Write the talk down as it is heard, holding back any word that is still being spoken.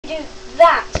do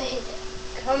that to hit it.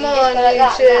 Come You on, just go like you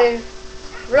that, two.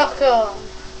 Rock on.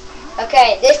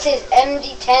 Okay, this is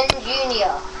MD10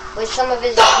 Junior with some of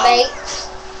his mates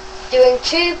doing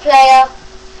 2-player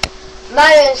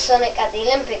Mario and Sonic at the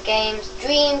Olympic Games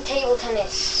Dream Table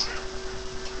Tennis.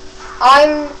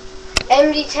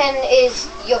 MD10 is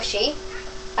Yoshi,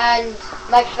 and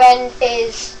my friend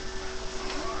is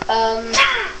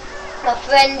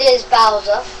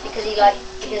Bowser because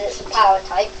it's a power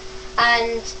type,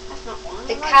 and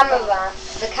the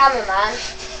cameraman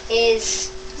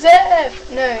is Zef.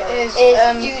 No, is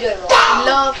Judo Rock.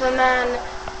 Lava Man.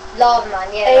 Lava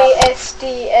Man, yeah.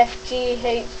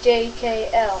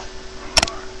 ASDFGHJKL.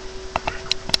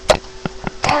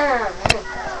 Damn.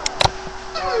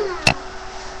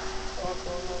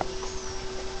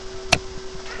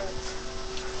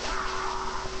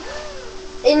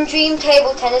 In Dream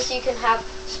Table Tennis, you can have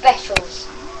specials.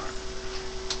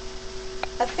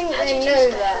 I think they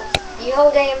know that. You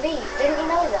hold A and B. Didn't you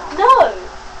know that? No!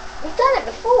 We've done it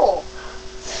before.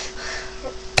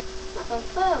 That's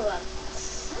unfair one.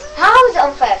 How is it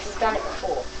unfair if we've done it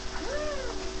before?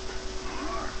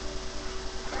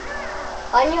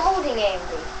 Aren't you holding A and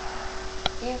B?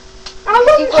 I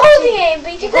wasn't holding A and B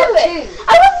to you do got it. 2.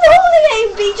 I wasn't holding A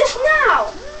and B just now.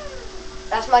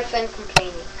 That's my friend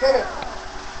complaining.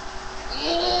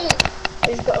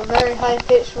 He's got a very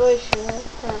high-pitched voice, you know.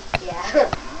 Huh. Yeah.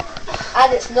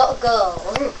 And it's not a girl.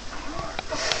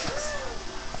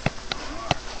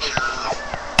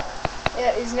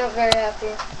 Yeah, he's not very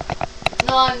happy.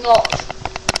 No, I'm not.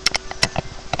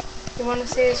 You want to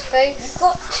see his face? You've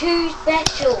got 2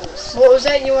 specials. What was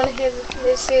that? You want to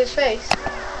see his face?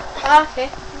 Ah, okay.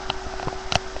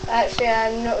 Actually,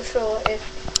 I'm not sure if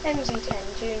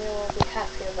MZ10 Junior will be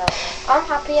happy about that. I'm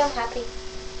happy.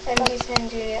 MZ10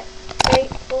 Junior. 8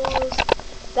 balls.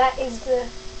 That is the.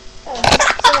 Sorry.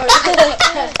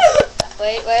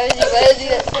 Wait, where is he?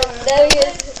 There he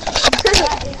is.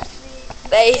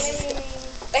 Base.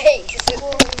 Okay.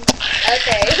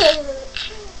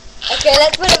 Okay,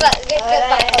 let's put it back. Get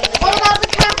back on the What about the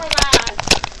cameraman?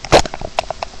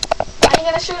 Are you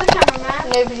going to show the cameraman?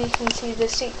 Nobody can see the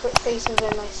secret face of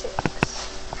MI6.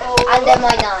 Oh. And then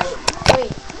my 9.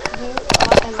 Wait, you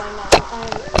are MI9. I'm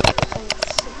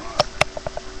MI6.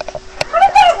 How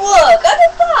did that work? How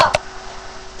did that?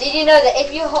 Did you know that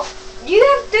if you you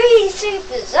have 3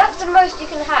 supers, that's the most you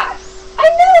can have. I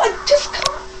know, I just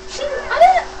can't see.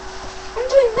 I'm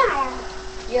doing that.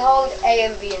 You hold A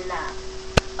and B in that.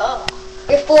 Oh.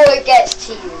 Before it gets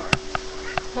to you.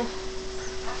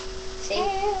 See?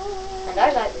 And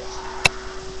I like this.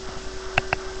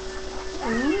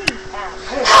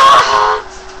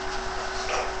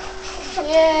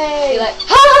 Yay! You're like,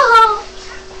 ha ha ha!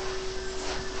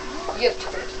 You have 2.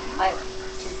 I have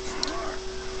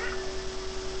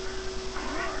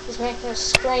 2. He's making a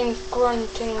strange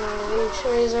grunting. Are you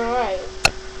sure he's alright?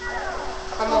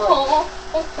 Come on.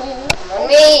 Come on,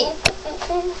 me!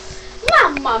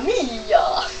 Mamma mia!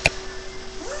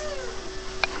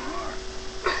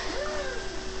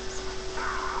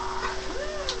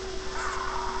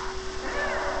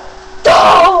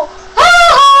 Oh!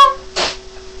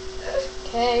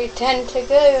 Okay, 10 to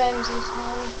go,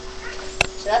 MZ10.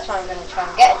 So that's why I'm going to try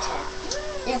and get a 10.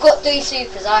 You've got 3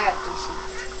 supers, I have 3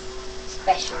 supers.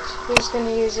 Specials. Who's going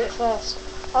to use it first?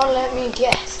 Oh, let me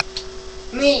guess.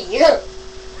 Me!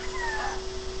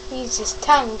 Used his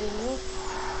tongue, didn't you?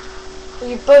 Well,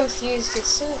 you both used his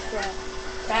super.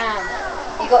 Damn.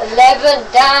 You got 11.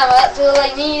 Damn, that's all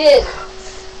I needed.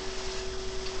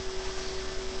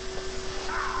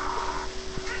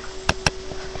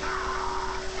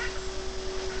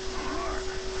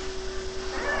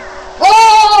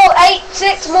 Whoa! 8,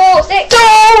 6 more. 6.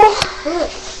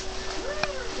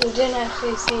 You didn't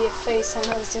actually see your face, and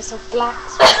it was just a black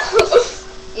spot.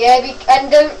 Yeah,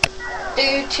 and don't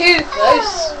do too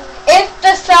close. If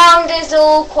the sound is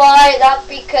all quiet, that's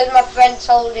because my friend's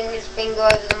holding his finger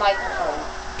over the microphone.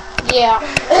 Yeah.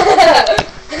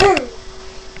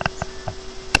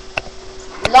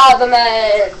 Lava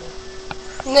Man.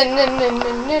 No,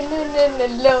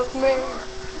 love me.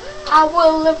 I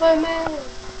will love a man.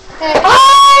 Hey.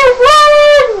 I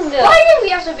won! Why do we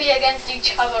have to be against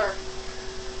each other?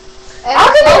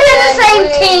 How can we be on the same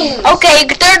team? Okay, you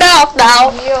can turn it off now.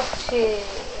 Yoshi.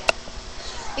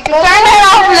 You can turn it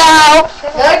off now.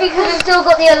 No, because we've still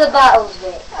got the other battles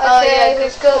bit. Oh, yeah, Okay,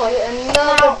 we've got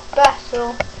another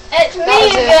battle. It's That me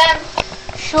was it. again.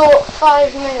 Short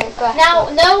 5-minute battle. Now,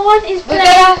 no one is We're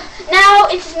playing. gonna- Now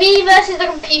it's me versus the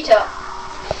computer.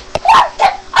 What?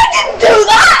 I didn't do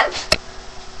that.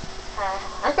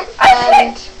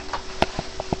 And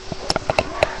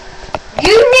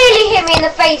you nearly hit me in the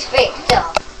face, Victor.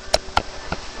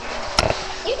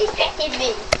 hit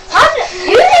me.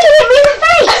 You didn't hit me in the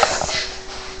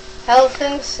face! Health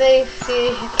and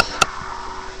safety.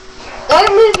 Don't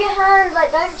move your hand,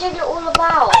 like, don't jiggle it all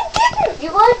about. I didn't.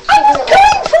 You were I jiggling was it all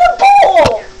going for the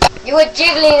ball. You were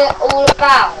jiggling it all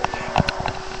about.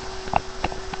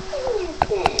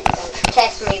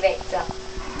 Test me, Victor.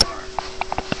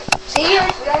 See,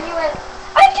 when you went...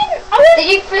 I didn't. Did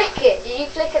you flick it? Did you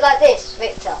flick it like this,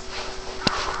 Victor?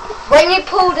 When you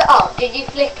pulled it up, did you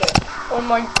flick it? Oh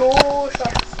my gosh.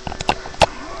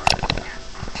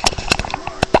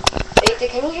 Victor,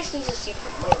 can you just use a super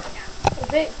quick?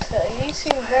 Victor, you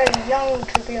seem very young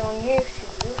to be on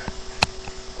YouTube.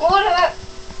 What about?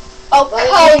 Oh,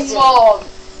 Well, come on.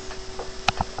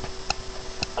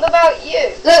 What about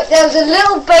you? Look, there was a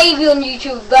little baby on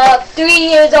YouTube, about 3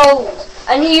 years old,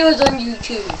 and he was on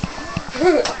YouTube.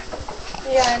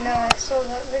 Yeah, I know, I saw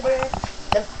that video.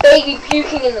 The baby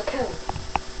puking in the pool.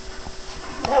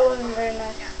 That wasn't very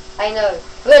nice. I know.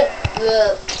 But,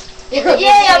 Yay,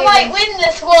 I might win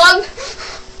this one.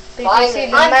 Did you see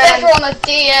the I'm man? better on a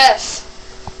DS.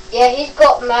 Yeah, he's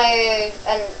got Mario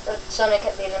and Sonic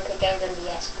at the Olympic Games on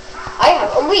DS. I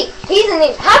have a Wii. He doesn't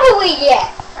even have a Wii yet.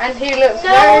 And he looks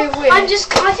very No, weird. I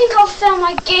think I'll sell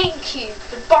my GameCube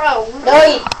to buy a Wii.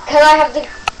 No,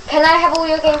 can I have all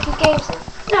your GameCube games then?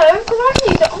 No, because I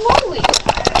can use it on my Wii.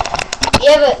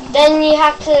 Yeah, but then you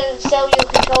have to sell your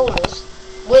controllers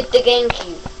with the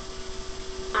GameCube.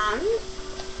 And?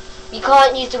 You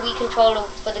can't use the Wii controller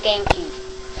for the GameCube.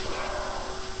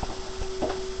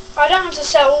 I don't have to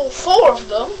sell all 4 of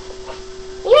them.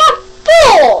 Yeah,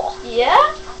 4!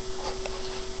 Yeah?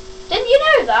 Didn't you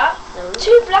know that? No.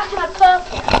 2 black and a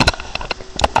purple.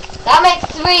 That makes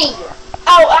 3.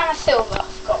 Oh, and a silver. I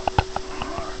forgot.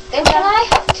 Then can I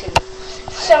have 2?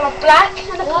 So a black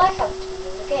and a Can I purple. have 2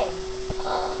 in the game?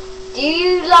 Do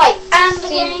you like And the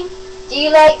game. Do you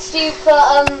like Super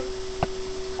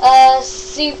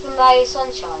Mario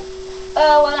Sunshine?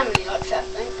 Well, I don't really like that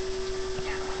thing.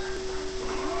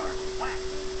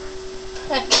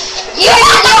 You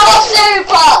are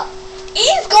Super!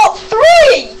 He's got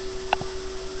 3!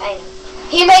 I know.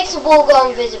 He makes the ball go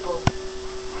invisible.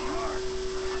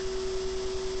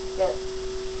 Look.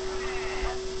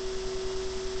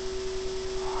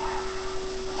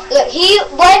 Look,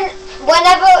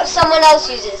 whenever someone else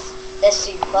uses their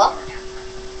super,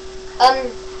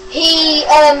 he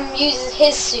uses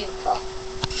his super.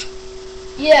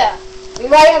 Yeah. We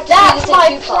might have to do That's this in my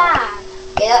 2 parts. plan.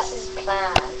 Yeah, that's his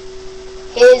plan.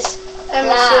 His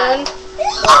Emerson,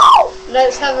 No!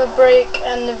 let's have a break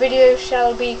and the video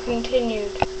shall be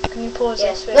continued. Can you pause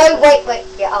Yes. this? No, wait.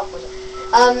 Yeah, I'll pause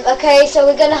it. Okay, so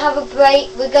we're gonna have a break.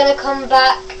 We're gonna come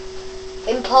back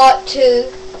in part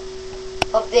 2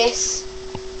 of this.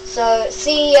 So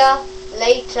see ya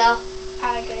later.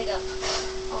 Alligator.